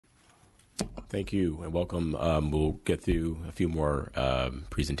Thank you and welcome. We'll get through a few more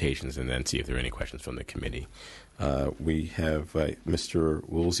presentations and then see if there are any questions from the committee. We have Mr.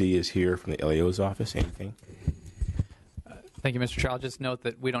 Woolsey is here from the LAO's office. Anything? Thank you, Mr. Chair. I'll just note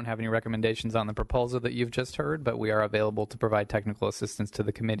that we don't have any recommendations on the proposal that you've just heard, but we are available to provide technical assistance to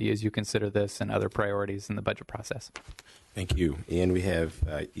the committee as you consider this and other priorities in the budget process. Thank you. And we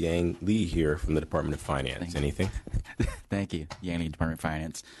have Yang Lee here from the Department of Finance. Anything? Thank you. Yang Lee, Department of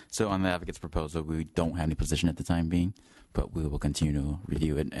Finance. So on the advocate's proposal, we don't have any position at the time being, but we will continue to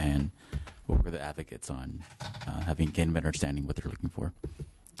review it and work with the advocates on getting a better understanding what they're looking for.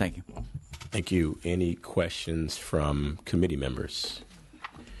 Thank you. Thank you. Any questions from committee members?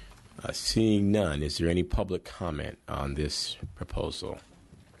 Seeing none, is there any public comment on this proposal?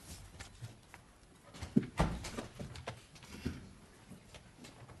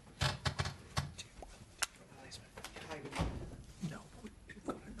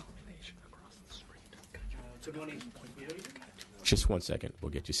 Just 1 second.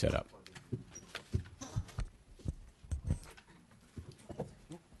 We'll get you set up.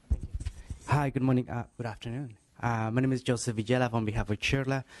 Hi, good morning, good afternoon. My name is Joseph Villela on behalf of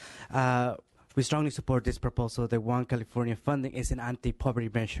Chirla. We strongly support this proposal. The One California funding is an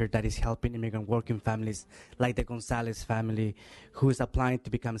anti-poverty measure that is helping immigrant working families like the Gonzalez family who is applying to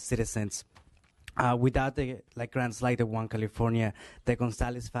become citizens. Without the grants like the One California, the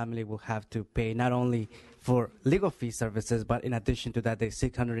Gonzalez family will have to pay not only for legal fee services, but in addition to that, the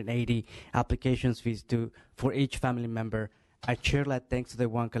 680 applications fees for each family member. At Chirla, thanks to the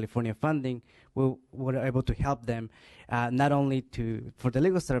One California funding, we were able to help them not only for the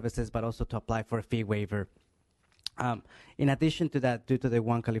legal services, but also to apply for a fee waiver. In addition to that, due to the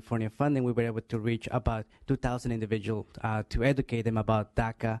One California funding, we were able to reach about 2,000 individuals to educate them about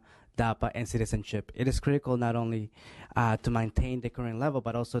DACA, DAPA, and citizenship. It is critical not only to maintain the current level,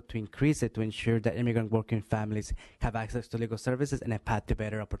 but also to increase it to ensure that immigrant working families have access to legal services and a path to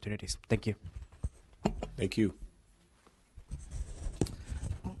better opportunities. Thank you. Thank you.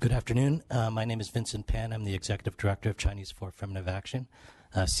 Good afternoon. My name is Vincent Pan. I'm the Executive Director of Chinese for Affirmative Action.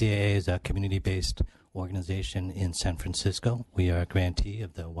 CAA is a community-based organization in San Francisco. We are a grantee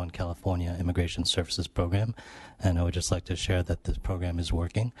of the One California Immigration Services Program, and I would just like to share that this program is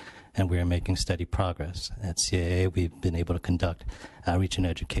working, and we are making steady progress. At CAA, we've been able to conduct outreach and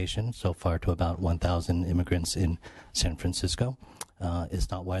education so far to about 1,000 immigrants in San Francisco.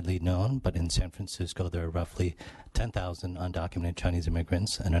 It's not widely known, but in San Francisco there are roughly 10,000 undocumented Chinese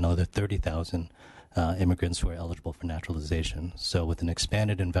immigrants and another 30,000 immigrants who are eligible for naturalization. So with an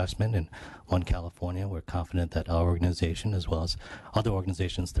expanded investment in One California, we're confident that our organization, as well as other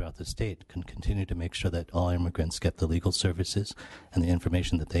organizations throughout the state, can continue to make sure that all immigrants get the legal services and the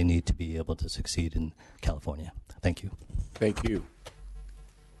information that they need to be able to succeed in California. Thank you. Thank you.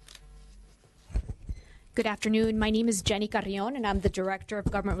 Good afternoon. My name is Jenny Carrion, and I'm the Director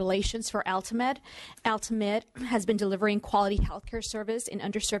of Government Relations for Altamed. Altamed has been delivering quality healthcare service in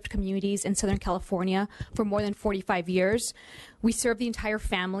underserved communities in Southern California for more than 45 years. We serve the entire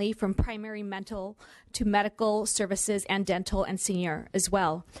family, from primary mental to medical services and dental and senior as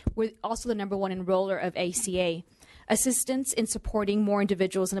well. We're also the #1 enroller of ACA. Assistance in supporting more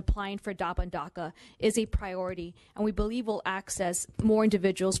individuals in applying for DAPA and DACA is a priority, and we believe we'll access more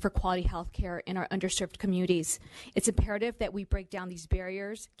individuals for quality health care in our underserved communities. It's imperative that we break down these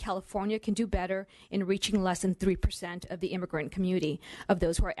barriers. California can do better in reaching less than 3% of the immigrant community of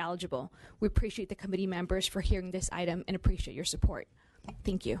those who are eligible. We appreciate the committee members for hearing this item and appreciate your support.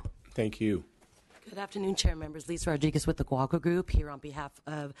 Thank you. Thank you. Good afternoon, Chair members. Lisa Rodriguez with the Guaco Group here on behalf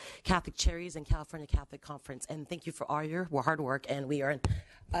of Catholic Cherries and California Catholic Conference. And thank you for all your hard work, and we are in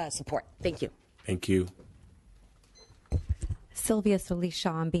support. Thank you. Thank you. Sylvia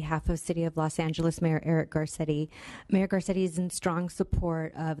Solisha on behalf of City of Los Angeles Mayor Eric Garcetti. Mayor Garcetti is in strong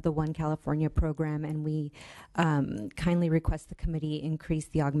support of the One California program, and we kindly request the committee increase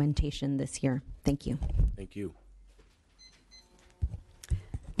the augmentation this year. Thank you. Thank you.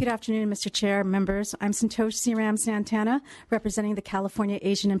 Good afternoon, Mr. Chair, members. I'm Santosh Siram Santana, representing the California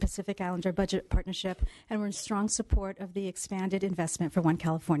Asian and Pacific Islander Budget Partnership, and we're in strong support of the expanded investment for One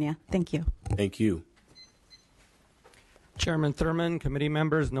California. Thank you. Thank you. Chairman Thurman, committee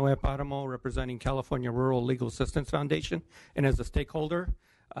members, Noe Paramo, representing California Rural Legal Assistance Foundation, and as a stakeholder,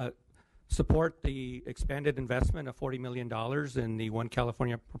 support the expanded investment of $40 million in the One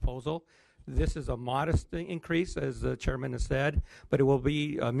California proposal. This is a modest increase, as the chairman has said, but it will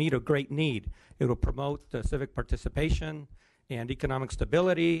meet a great need. It will promote civic participation and economic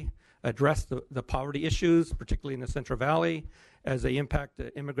stability, address the poverty issues, particularly in the Central Valley, as they impact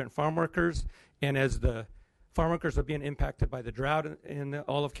the immigrant farm workers, and as the farm workers are being impacted by the drought in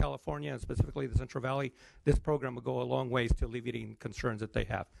all of California, and specifically the Central Valley. This program will go a long ways to alleviating concerns that they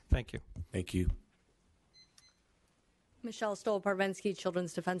have. Thank you. Thank you. Michelle Stoll-Parvensky,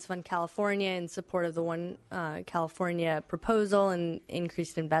 Children's Defense Fund California, in support of the One California proposal and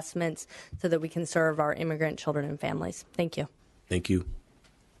increased investments so that we can serve our immigrant children and families. Thank you. Thank you.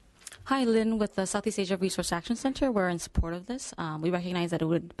 Hi, Lynn with the Southeast Asia Resource Action Center. We're in support of this. We recognize that it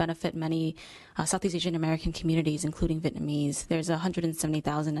would benefit many Southeast Asian American communities, including Vietnamese. There's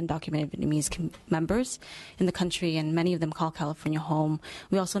 170,000 undocumented Vietnamese members in the country, and many of them call California home.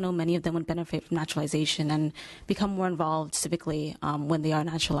 We also know many of them would benefit from naturalization and become more involved civically when they are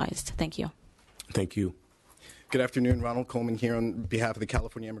naturalized. Thank you. Thank you. Good afternoon. Ronald Coleman here on behalf of the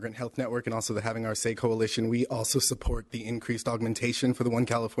California Immigrant Health Network and also the Having Our Say Coalition. We also support the increased augmentation for the One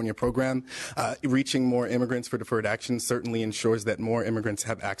California program. Reaching more immigrants for deferred action certainly ensures that more immigrants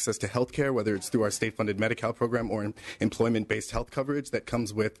have access to health care, whether it's through our state-funded Medi-Cal program or employment-based health coverage that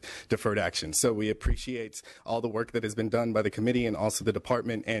comes with deferred action. So we appreciate all the work that has been done by the committee and also the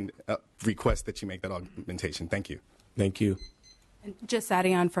department, and request that you make that augmentation. Thank you. Thank you. And just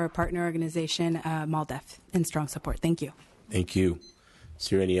adding on for a partner organization, MALDEF, in strong support. Thank you. Thank you. Is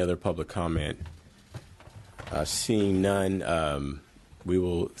there any other public comment? Seeing none, we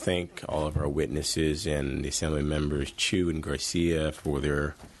will thank all of our witnesses and the Assembly members Chu and Garcia for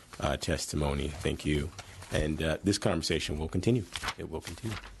their testimony. Thank you. And this conversation will continue. It will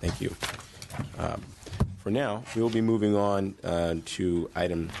continue. Thank you. For now, we will be moving on to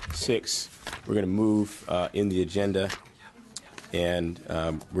item 6. We're going to move in the agenda. And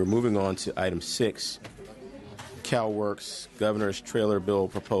we're moving on to item 6, CalWorks Governor's Trailer Bill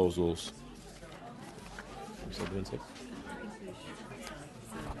Proposals.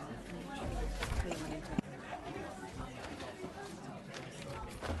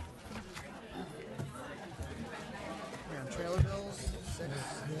 Trailer bills, 6.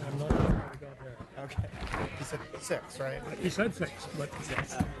 Yeah, I'm not sure we got there. Okay. You said 6, right? You said 6, but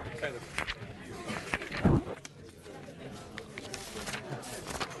 6.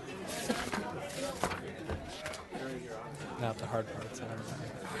 Not the hard parts.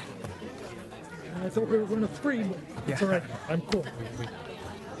 I thought we were going to 3, but it's all right. I'm cool.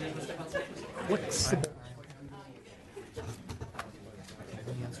 What's the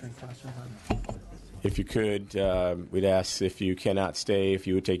If you could, we'd ask if you cannot stay, if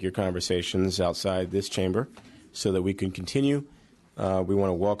you would take your conversations outside this chamber so that we can continue. We want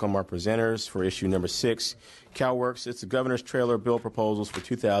to welcome our presenters for issue number 6, CalWorks. It's the Governor's Trailer Bill Proposals for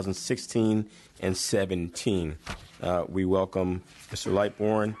 2016 and 17. We welcome Mr.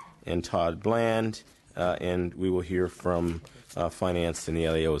 Lightbourne and Todd Bland, and we will hear from Finance in the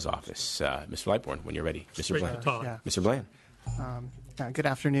LAO's office. Mr. Lightbourne, when you're ready. Mr. Bland. Mr. Bland. Good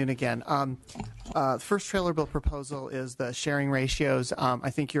afternoon again. The first trailer bill proposal is the sharing ratios. I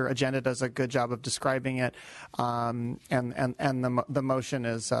think your agenda does a good job of describing it, and the motion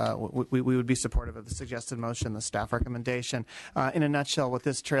is we would be supportive of the suggested motion, the staff recommendation. In a nutshell, what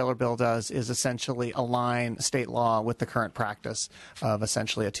this trailer bill does is essentially align state law with the current practice of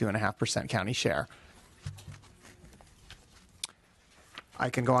essentially a 2.5% county share. I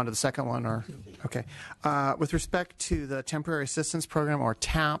can go on to the second one, or okay. With respect to the Temporary Assistance Program, or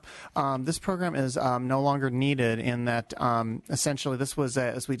TAP, this program is no longer needed in that essentially this was,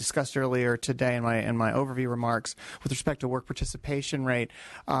 as we discussed earlier today in my overview remarks, with respect to work participation rate.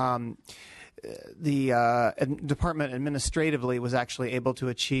 The department administratively was actually able to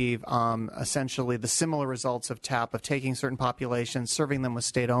achieve essentially the similar results of TAP, of taking certain populations, serving them with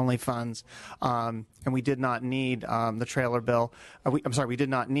state-only funds, and we did not need the trailer bill. We did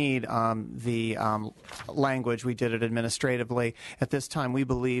not need the language. We did it administratively. At this time, we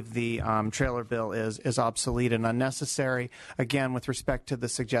believe the trailer bill is obsolete and unnecessary. Again, with respect to the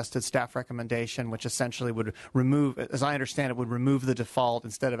suggested staff recommendation, which essentially would remove, as I understand it, would remove the default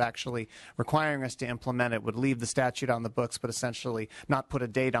instead of actually requiring us to implement it, would leave the statute on the books, but essentially not put a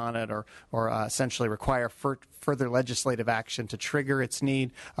date on it, or essentially require further legislative action to trigger its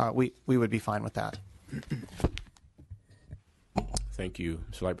need. We would be fine with that. Thank you.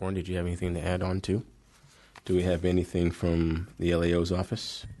 Mr. Lightbourne, did you have anything to add on to? Do we have anything from the LAO's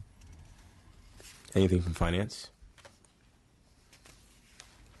office? Anything from finance?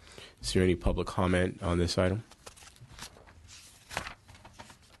 Is there any public comment on this item?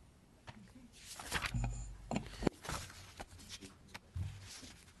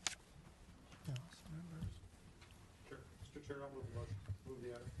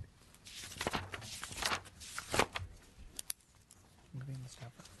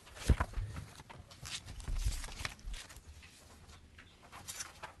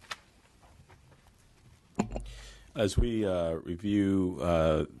 As we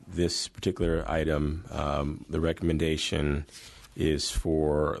review this particular item, the recommendation is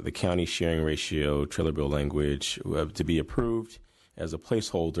for the county sharing ratio trailer bill language to be approved as a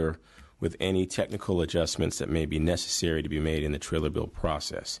placeholder with any technical adjustments that may be necessary to be made in the trailer bill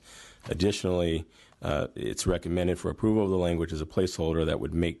process. Additionally, it's recommended for approval of the language as a placeholder that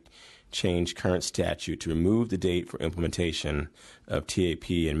would change current statute to remove the date for implementation of TAP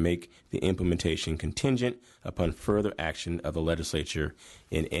and make the implementation contingent upon further action of the legislature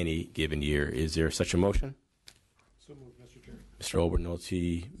in any given year. Is there such a motion? So moved, Mr. Chair. Mr.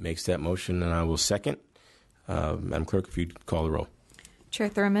 Obernolte makes that motion, and I will second. Madam Clerk, if you'd call the roll. Chair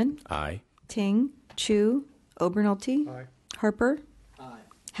Thurman. Aye. Ting. Chu. Obernolte. Aye. Harper. Aye.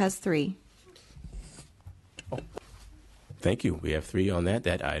 Has 3. Thank you. We have 3 on that.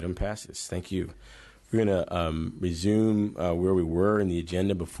 That item passes. Thank you. We're going to resume where we were in the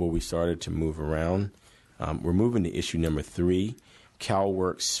agenda before we started to move around. We're moving to issue number 3,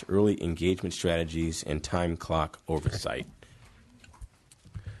 CalWorks Early Engagement Strategies and Time Clock Oversight.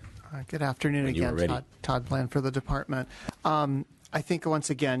 Good afternoon again, Todd Bland for the department. I think once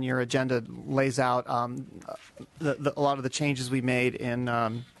again your agenda lays out a lot of the changes we made in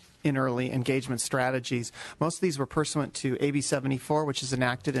early engagement strategies. Most of these were pursuant to AB 74, which is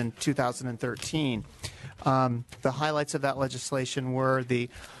enacted in 2013. The highlights of that legislation were the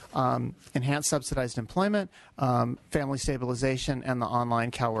enhanced subsidized employment, family stabilization, and the online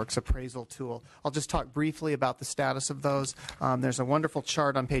CalWorks appraisal tool. I'll just talk briefly about the status of those. There's a wonderful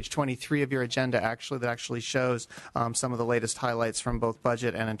chart on page 23 of your agenda that actually shows some of the latest highlights from both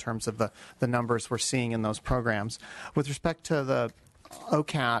budget and in terms of the numbers we're seeing in those programs. With respect to the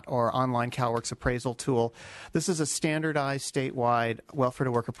OCAT, or Online CalWorks Appraisal Tool. This is a standardized statewide welfare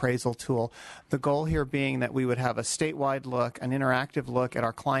to work appraisal tool. The goal here being that we would have a statewide look, an interactive look at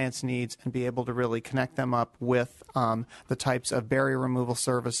our clients' needs and be able to really connect them up with the types of barrier removal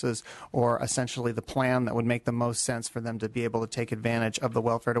services or essentially the plan that would make the most sense for them to be able to take advantage of the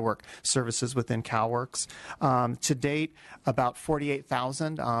welfare to work services within CalWorks. To date, about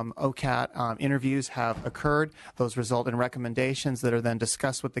 48,000 OCAT interviews have occurred. Those result in recommendations that are then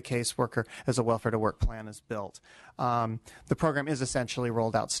discussed with the caseworker as a welfare to work plan is built. The program is essentially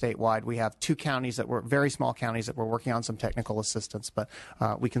rolled out statewide. We have 2 counties that were very small counties that were working on some technical assistance, but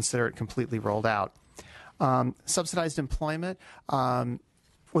we consider it completely rolled out. Subsidized employment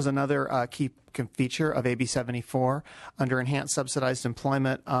was another key feature of AB 74. Under enhanced subsidized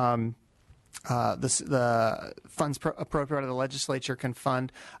employment, the funds appropriated by the legislature can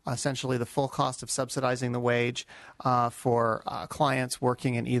fund essentially the full cost of subsidizing the wage for clients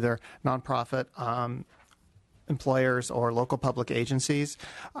working in either nonprofit employers or local public agencies.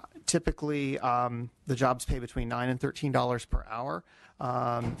 Typically, the jobs pay between $9 and $13 per hour.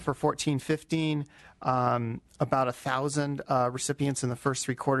 For 14-15, about 1,000 recipients in the first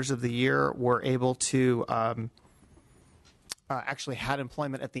 3 quarters of the year were able to actually had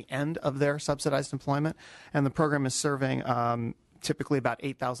employment at the end of their subsidized employment, and the program is serving typically about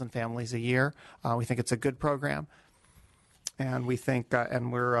 8,000 families a year. We think it's a good program, and we think,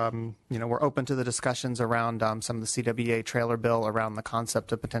 and we're open to the discussions around some of the CWA trailer bill around the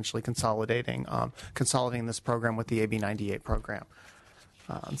concept of potentially consolidating this program with the AB 98 program.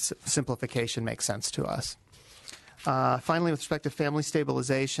 Simplification makes sense to us. Finally, with respect to family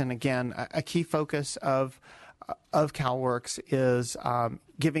stabilization, again, a key focus of CalWorks is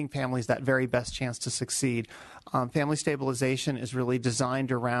giving families that very best chance to succeed. Family stabilization is really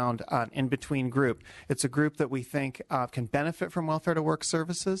designed around an in-between group. It's a group that we think can benefit from welfare to work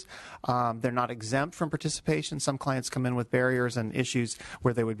services. They're not exempt from participation. Some clients come in with barriers and issues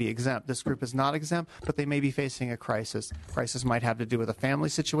where they would be exempt. This group is not exempt, but they may be facing a crisis. Crisis might have to do with a family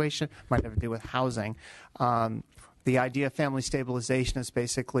situation, might have to do with housing. The idea of family stabilization is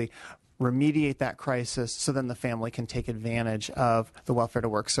basically remediate that crisis so then the family can take advantage of the welfare to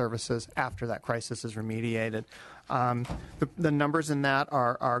work services after that crisis is remediated. The numbers in that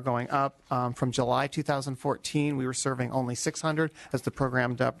are going up. From July 2014, we were serving only 600. As the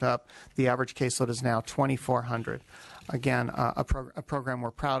program stepped up, the average caseload is now 2,400. Again, a program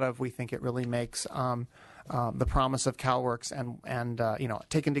we're proud of. We think it really makes the promise of CalWorks and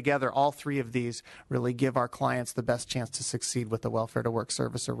taken together, all 3 of these really give our clients the best chance to succeed with the welfare to work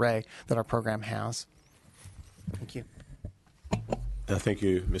service array that our program has. Thank you. Thank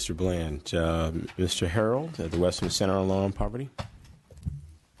you, Mr. Bland. Mr. Harold at the Western Center on Law and Poverty.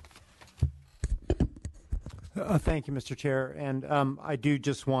 Thank you, Mr. Chair. And I do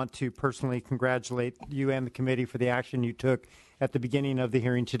just want to personally congratulate you and the committee for the action you took at the beginning of the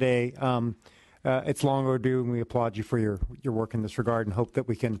hearing today. It's long overdue, and we applaud you for your work in this regard and hope that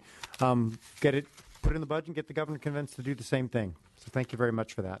we can get it put it in the budget and get the governor convinced to do the same thing. So thank you very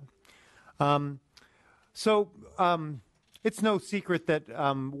much for that. It's no secret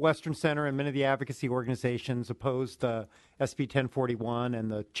that Western Center and many of the advocacy organizations opposed SB 1041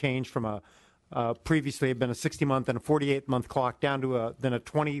 and the change from a previously had been a 60-month and a 48-month clock down to then a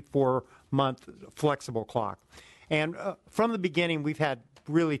 24-month flexible clock. And from the beginning, we've had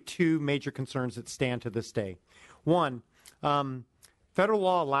really two major concerns that stand to this day. One, federal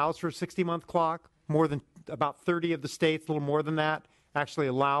law allows for a 60-month clock. More than about 30 of the states, a little more than that, actually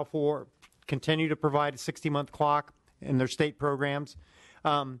continue to provide a 60-month clock in their state programs.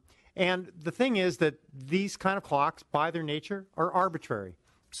 And the thing is that these kind of clocks, by their nature, are arbitrary.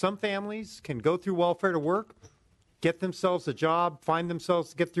 Some families can go through welfare to work, get themselves a job,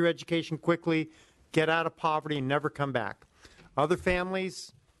 get through education quickly, get out of poverty, and never come back. Other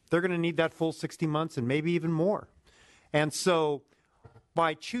families, they're going to need that full 60 months and maybe even more. And so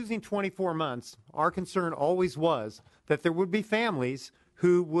by choosing 24 months, our concern always was that there would be families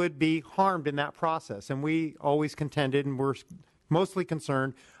who would be harmed in that process. And we always contended and were mostly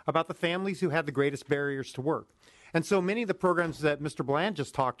concerned about the families who had the greatest barriers to work. And so many of the programs that Mr. Bland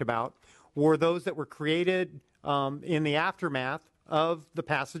just talked about were those that were created in the aftermath of the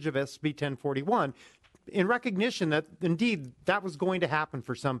passage of SB 1041 in recognition that, indeed, that was going to happen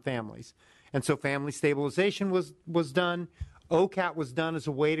for some families. And so family stabilization was done. OCAT was done as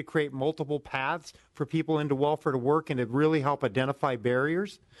a way to create multiple paths for people into welfare to work and to really help identify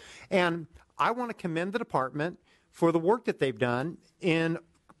barriers. And I want to commend the department for the work that they've done in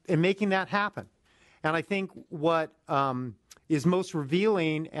making that happen. And I think what is most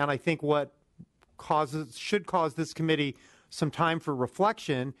revealing, and I think what should cause this committee some time for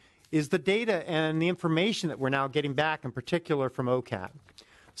reflection, is the data and the information that we're now getting back, in particular from OCAT.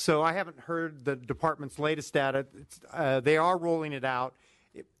 So I haven't heard the department's latest data. They are rolling it out.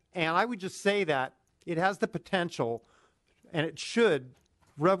 And I would just say that it has the potential, and it should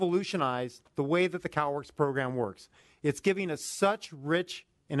revolutionize the way that the CalWORKS program works. It's giving us such rich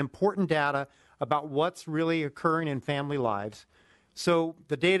and important data about what's really occurring in family lives. So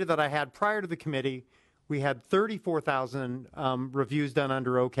the data that I had prior to the committee, we had 34,000 reviews done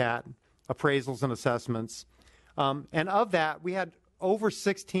under OCAT, appraisals and assessments. And of that, we had over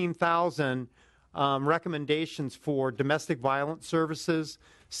 16,000 recommendations for domestic violence services,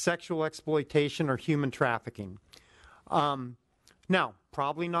 sexual exploitation, or human trafficking. Now,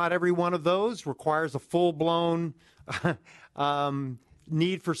 probably not every one of those requires a full-blown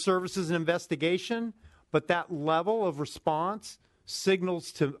need for services and investigation, but that level of response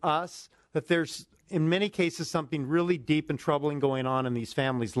signals to us that there's, in many cases, something really deep and troubling going on in these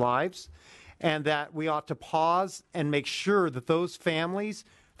families' lives, and that we ought to pause and make sure that those families,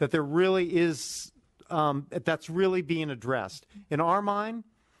 that there really is, that's really being addressed. In our mind,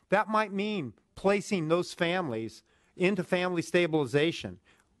 that might mean placing those families into family stabilization.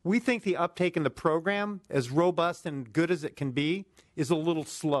 We think the uptake in the program, as robust and good as it can be, is a little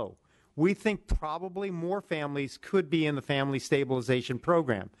slow. We think probably more families could be in the family stabilization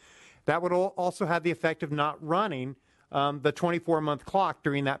program. That would also have the effect of not running the 24-month clock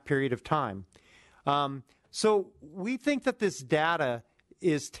during that period of time. So we think that this data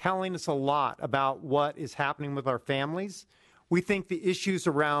is telling us a lot about what is happening with our families. We think the issues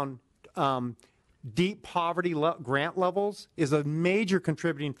around deep poverty grant levels is a major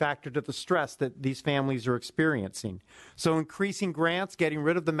contributing factor to the stress that these families are experiencing. So increasing grants, getting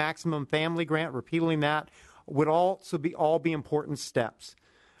rid of the maximum family grant, repealing that, would also all be important steps.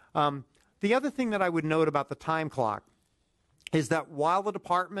 The other thing that I would note about the time clock is that while the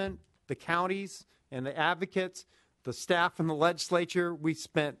department, the counties, and the advocates, the staff in the legislature, we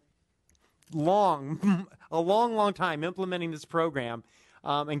spent a long time implementing this program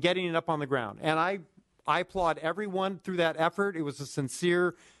and getting it up on the ground. And I applaud everyone through that effort. It was a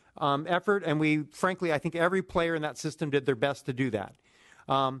sincere effort, and frankly, I think every player in that system did their best to do that.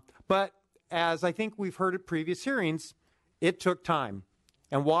 But as I think we've heard at previous hearings, it took time.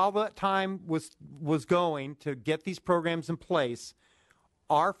 And while that time was going to get these programs in place,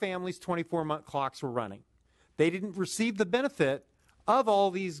 our families' 24-month clocks were running. They didn't receive the benefit of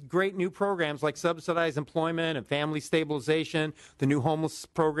all these great new programs like subsidized employment and family stabilization, the new homeless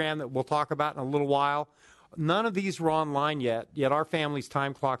program that we'll talk about in a little while. None of these were online yet our families'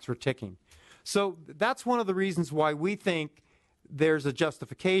 time clocks were ticking. So that's one of the reasons why we think there's a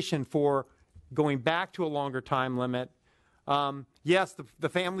justification for going back to a longer time limit. Yes, the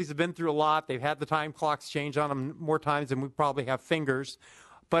families have been through a lot. They've had the time clocks change on them more times than we probably have fingers.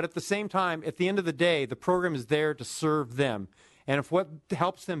 But at the same time, at the end of the day, the program is there to serve them. And if what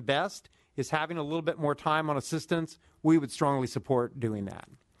helps them best is having a little bit more time on assistance, we would strongly support doing that.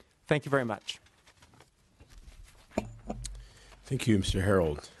 Thank you very much. Thank you, Mr.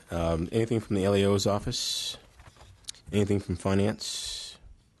 Harold. Anything from the LAO's office? Anything from finance?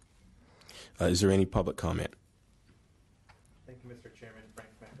 Is there any public comment? Thank you, Mr. Chairman. Frank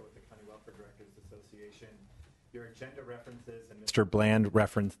Mecca with the County Welfare Directors Association. Your agenda references and Mr. Bland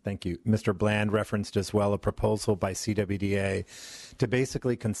referenced, thank you. Mr. Bland referenced as well a proposal by CWDA to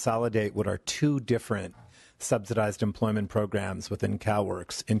basically consolidate what are two different subsidized employment programs within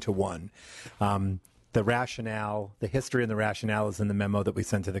CalWorks into one. The rationale, the history and the rationale is in the memo that we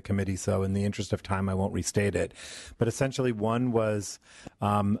sent to the committee, so in the interest of time, I won't restate it. But essentially, one was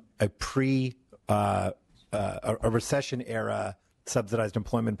a recession-era subsidized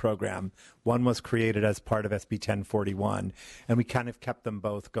employment program. One was created as part of SB 1041, and we kind of kept them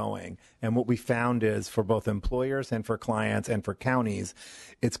both going. And what we found is for both employers and for clients and for counties,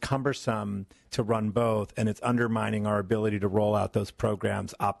 it's cumbersome to run both, and it's undermining our ability to roll out those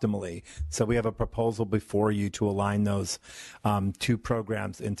programs optimally. So we have a proposal before you to align those two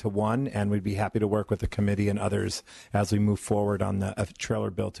programs into one, and we'd be happy to work with the committee and others as we move forward on the trailer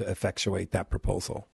bill to effectuate that proposal.